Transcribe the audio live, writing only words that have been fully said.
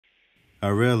I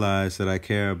realize that I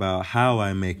care about how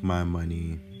I make my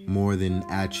money more than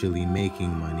actually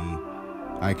making money.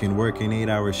 I can work an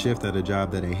 8-hour shift at a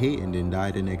job that I hate and then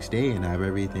die the next day and have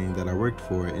everything that I worked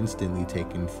for instantly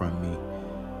taken from me.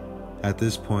 At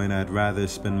this point, I'd rather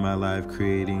spend my life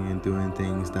creating and doing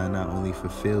things that not only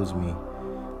fulfills me,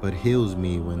 but heals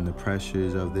me when the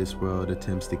pressures of this world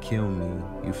attempts to kill me,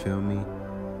 you feel me?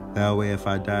 That way, if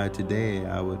I died today,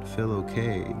 I would feel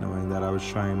okay, knowing that I was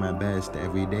trying my best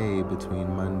every day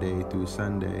between Monday through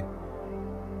Sunday.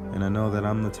 And I know that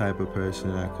I'm the type of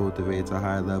person that cultivates a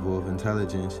high level of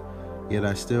intelligence, yet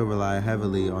I still rely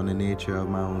heavily on the nature of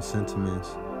my own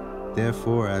sentiments.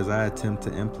 Therefore, as I attempt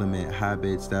to implement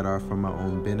habits that are for my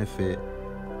own benefit,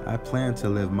 I plan to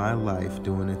live my life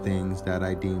doing the things that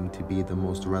I deem to be the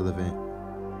most relevant.